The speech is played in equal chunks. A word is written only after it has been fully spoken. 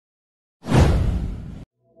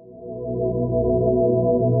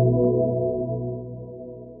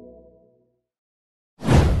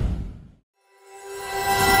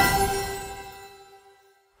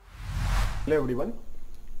Hello everyone.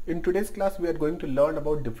 In today's class we are going to learn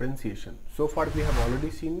about differentiation. So far we have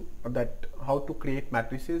already seen that how to create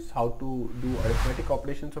matrices, how to do arithmetic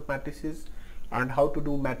operations of matrices, and how to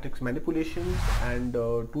do matrix manipulations and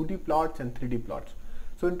 2D plots and 3D plots.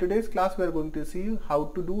 So in today's class we are going to see how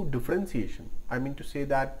to do differentiation. I mean to say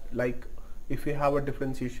that, like, if you have a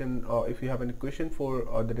differentiation, if you have an equation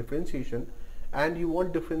for the differentiation and you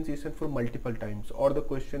want differentiation for multiple times, or the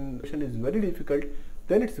question is very difficult,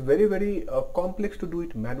 then it's very complex to do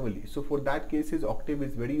it manually. So for that cases, Octave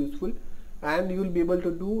is very useful, and you will be able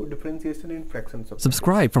to do differentiation in fractions of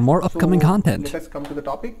Subscribe for more upcoming content. Let us come to the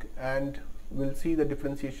topic and we'll see the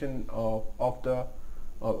differentiation of the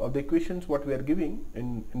equations what we are giving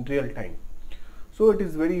in real time. So it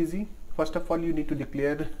is very easy. First of all, you need to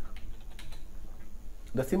declare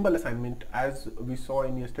the symbol assignment as we saw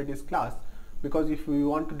in yesterday's class, because if we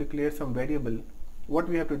want to declare some variable, what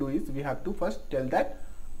we have to do is we have to first tell that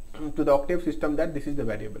to the Octave system that this is the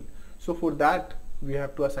variable. So for that we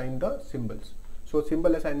have to assign the symbols. So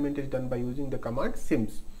symbol assignment is done by using the command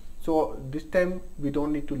symbs. So this time we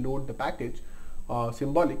don't need to load the package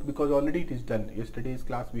symbolic, because already it is done. Yesterday's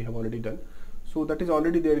class we have already done, so that is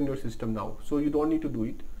already there in your system now, so you don't need to do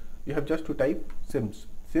it. You have just to type symbs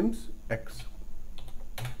x.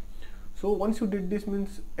 So once you did this,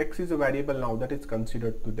 means x is a variable now that is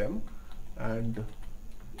considered to them and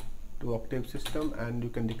to Octave system, and you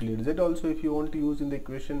can declare z also if you want to use in the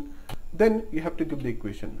equation. Then you have to give the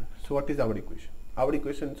equation. So what is our equation? Our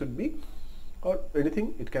equation should be, or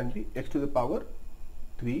anything, it can be x to the power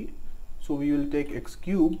 3. So we will take x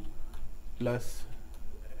cube plus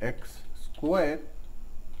x square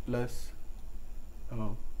plus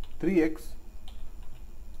 3x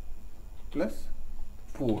plus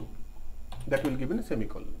 4. That will give in a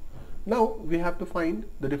semicolon. Now we have to find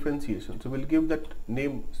the differentiation. So we'll give that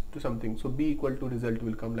name to something. So b equal to result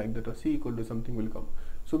will come like that, or c equal to something will come.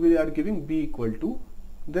 So we are giving b equal to,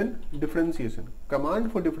 then differentiation.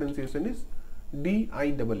 Command for differentiation is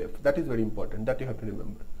diff. That is very important, that you have to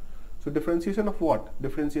remember. So differentiation of what?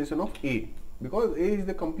 Differentiation of a, because a is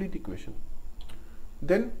the complete equation.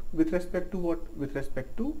 Then with respect to what? With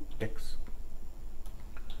respect to x.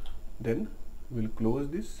 Then we'll close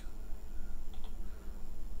this,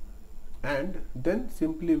 and then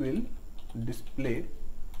simply will display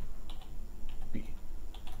p,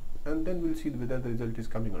 and then we'll see whether the result is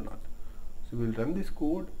coming or not. So we'll run this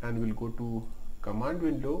code and we'll go to command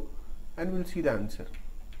window and we'll see the answer.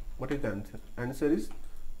 What is the answer? Answer is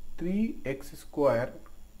 3x square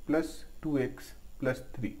plus 2x plus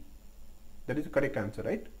 3. That is the correct answer,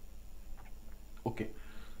 right? Okay.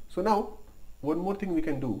 So now one more thing we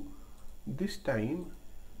can do. This time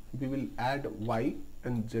we will add y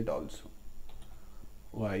and z also.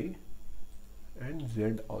 Y and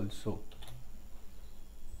z also.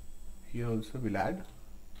 Here also we'll add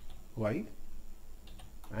y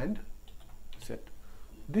and z.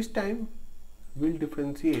 This time we'll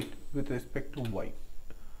differentiate with respect to y,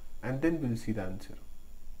 and then we'll see the answer.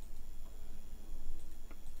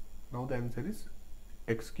 Now the answer is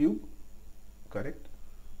x cube, correct,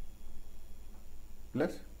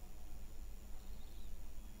 plus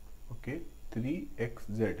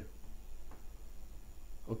 3xz.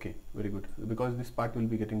 Okay, very good, because this part will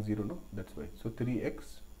be getting 0, no, that's why. So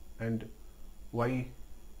 3x and y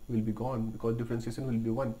will be gone because differentiation will be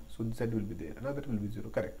 1, so z will be there, another will be 0,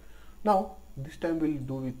 correct. Now this time we'll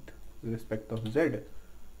do with respect of z,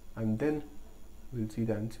 and then we'll see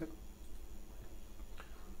the answer.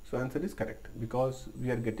 So answer is correct, because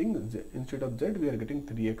we are getting z, instead of z we are getting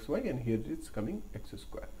 3xy, and here it's coming x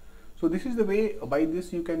square. So this is the way. By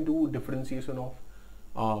this you can do differentiation of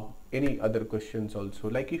any other questions also.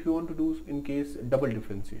 Like if you want to do in case double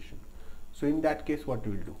differentiation, so in that case what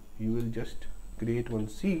you will do? You will just create one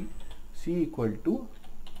c equal to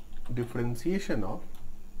differentiation of,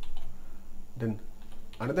 then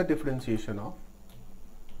another differentiation of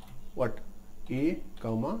what? A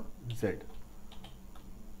comma z,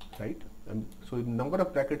 right? So the number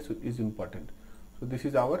of brackets is important. So this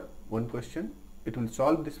is our one question. It will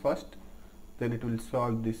solve this first, then it will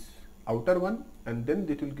solve this outer one, and then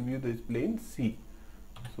it will give you this plain c.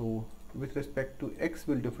 So with respect to x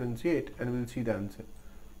will differentiate and we'll see the answer.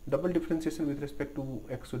 Double differentiation with respect to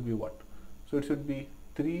x would be what? So it should be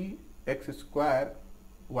 3x square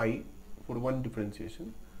y for one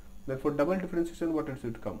differentiation. Then for double differentiation what it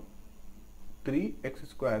should come? 3x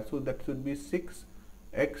square, so that should be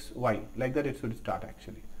 6xy, like that it should start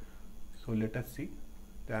actually. So let us see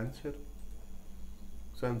the answer.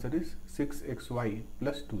 So answer is 6xy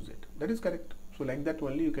plus 2z. That is correct. So like that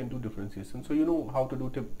only you can do differentiation. So you know how to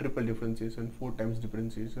do triple differentiation, 4 times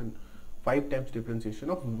differentiation, 5 times differentiation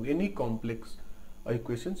of any complex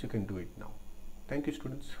equations. You can do it now. Thank you,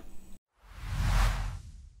 students.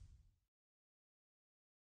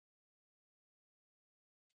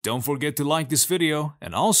 Don't forget to like this video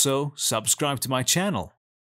and also subscribe to my channel.